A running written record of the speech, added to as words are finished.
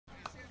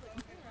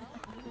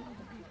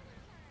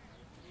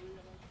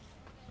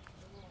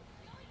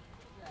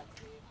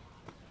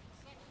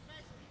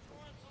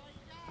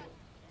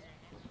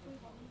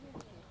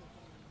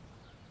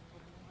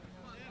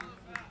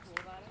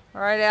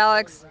All right,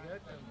 Alex.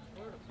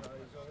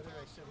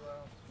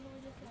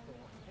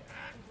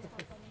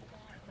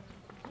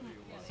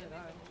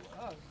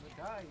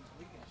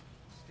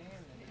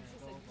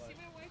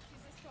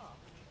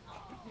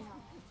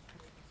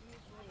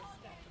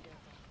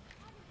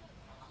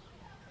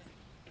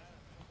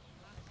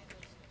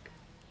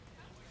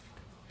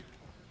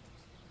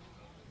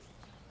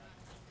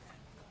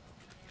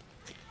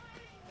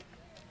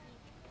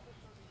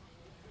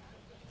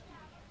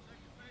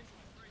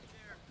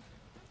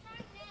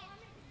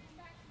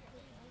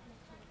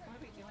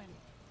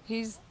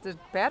 The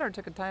batter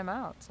took a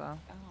timeout, so.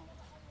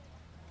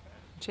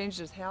 Changed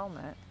his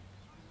helmet.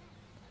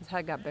 His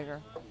head got bigger.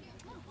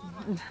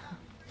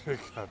 It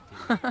got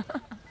bigger.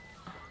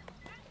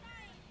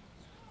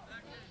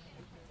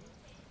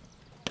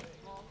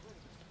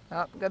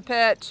 Oh, good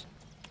pitch.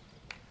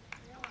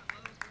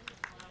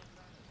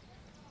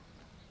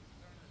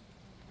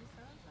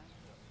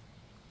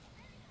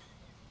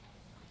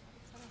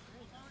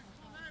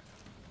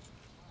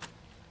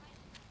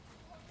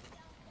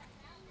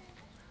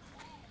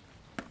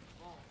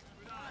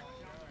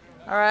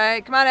 All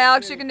right, come on,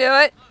 Alex, you can do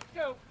it.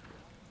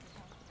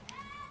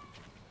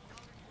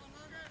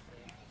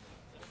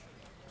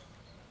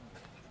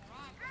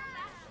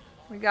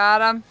 We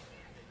got him.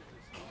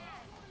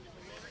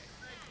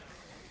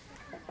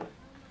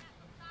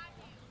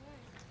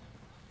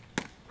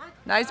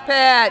 Nice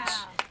pitch.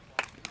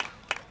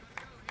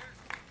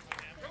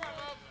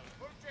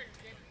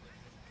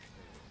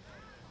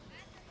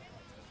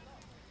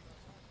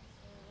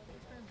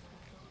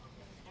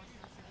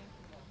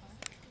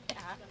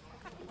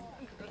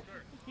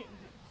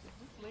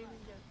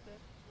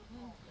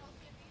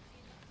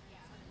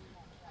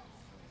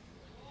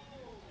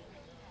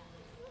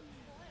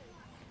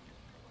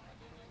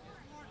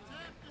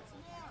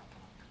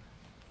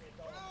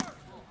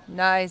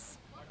 Nice.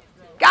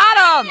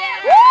 Got him!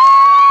 Yeah.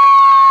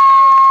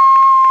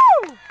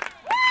 Woo!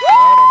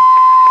 Got him.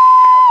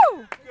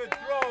 Woo! Good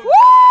throw.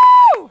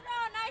 Woo!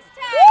 Nice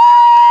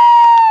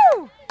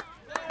Woo!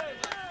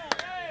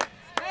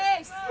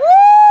 base.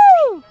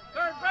 Woo!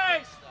 Third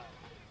base.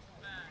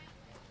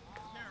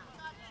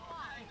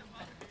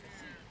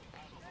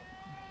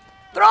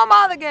 Throw him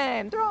out of the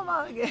game. Throw him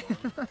out of the game.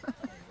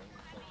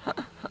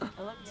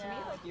 It looked to me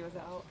like he was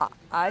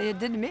out. It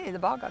did to me. The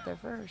ball got there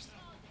first.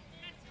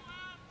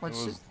 Which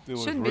It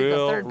was shouldn't be the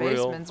real, third real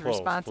baseman's close.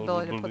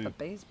 responsibility to put the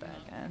base back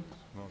in.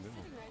 No, it didn't.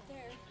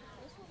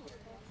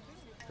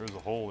 There's a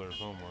hole there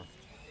somewhere.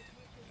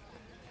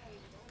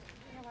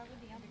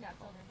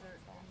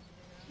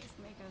 He's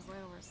making his way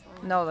over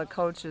slowly. No, the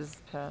coach is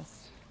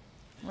pissed.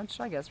 Which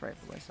I guess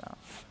rightfully so.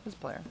 His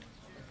player.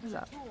 Who's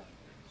up?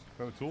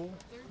 O'Toole?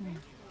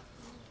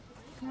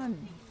 Come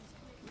on.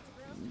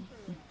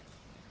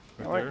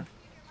 Right Or- there.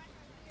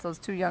 It's those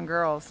two young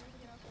girls.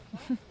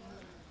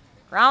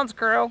 Grounds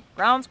crew.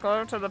 Grounds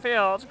crew to the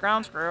fields.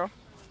 Grounds crew.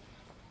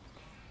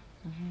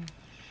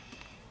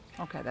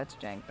 Okay, that's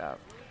janked up.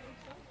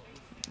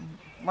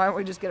 Why don't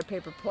we just get a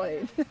paper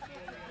plate?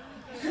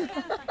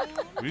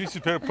 We used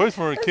to play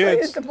for our That's what I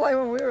used kids. to play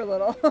when we were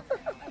little.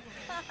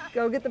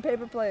 Go get the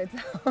paper plates.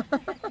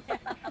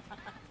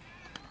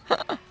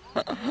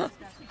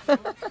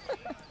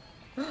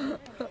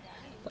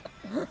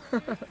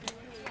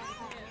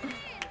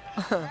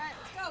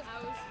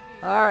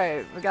 All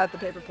right, we got the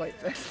paper plate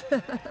fixed.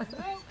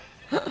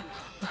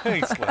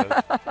 Thanks,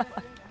 lad.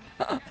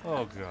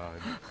 Oh,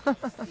 God.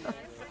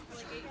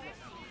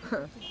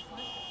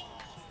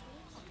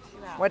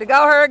 Way to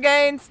go,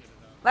 Hurricanes.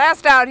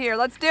 Last out here.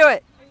 Let's do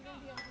it.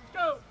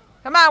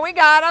 Come on, we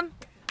got him.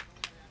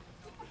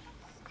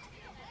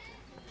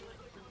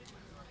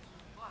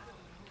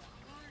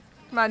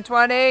 Come on,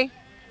 20.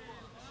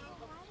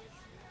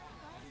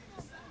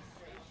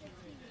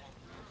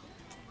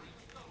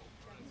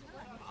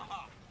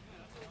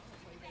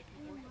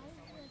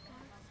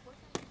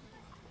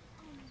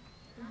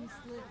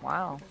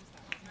 Wow.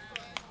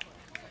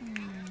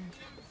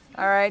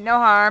 All right, no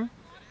harm.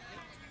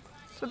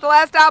 With the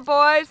last out,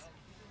 boys.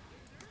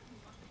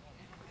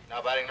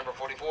 Now batting number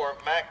 44,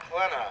 Matt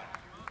Klena.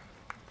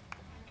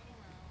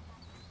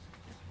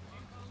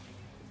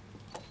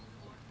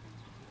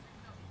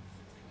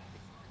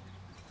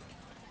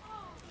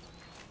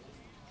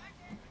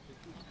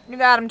 You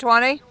got him,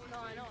 20.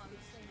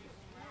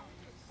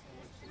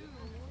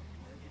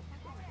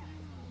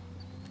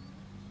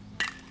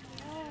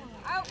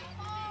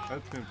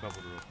 That's been a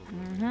couple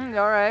of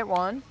All right,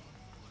 one.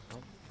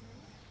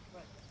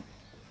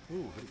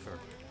 Ooh, hit fair.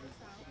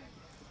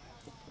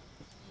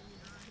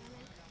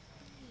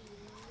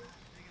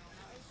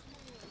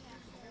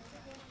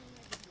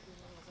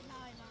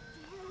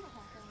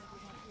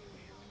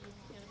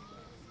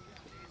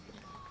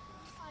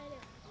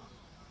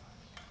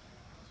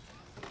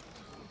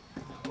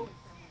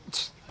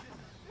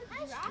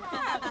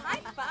 High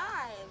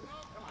five.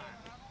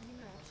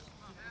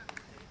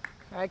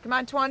 All right, come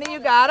on, 20. You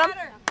got him.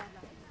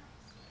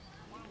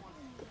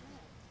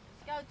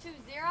 Go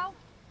 2-0.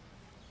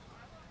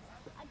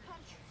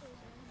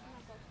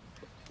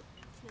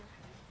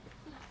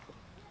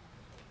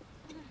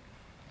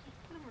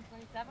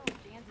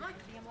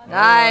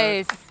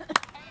 Nice.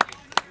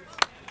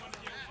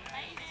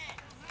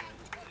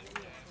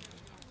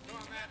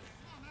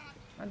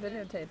 I'm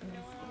videotaping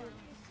this.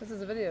 This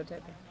is a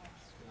videotaping.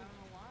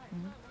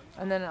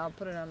 And then I'll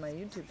put it on my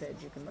YouTube page.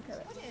 You can look at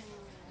it.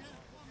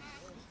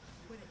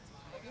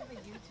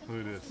 Look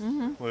at this.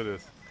 Look at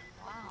this.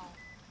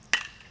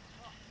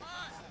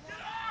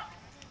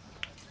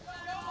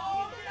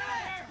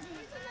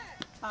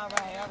 All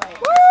right, all right.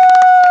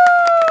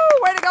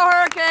 Woo! Way to go,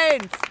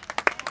 Hurricanes!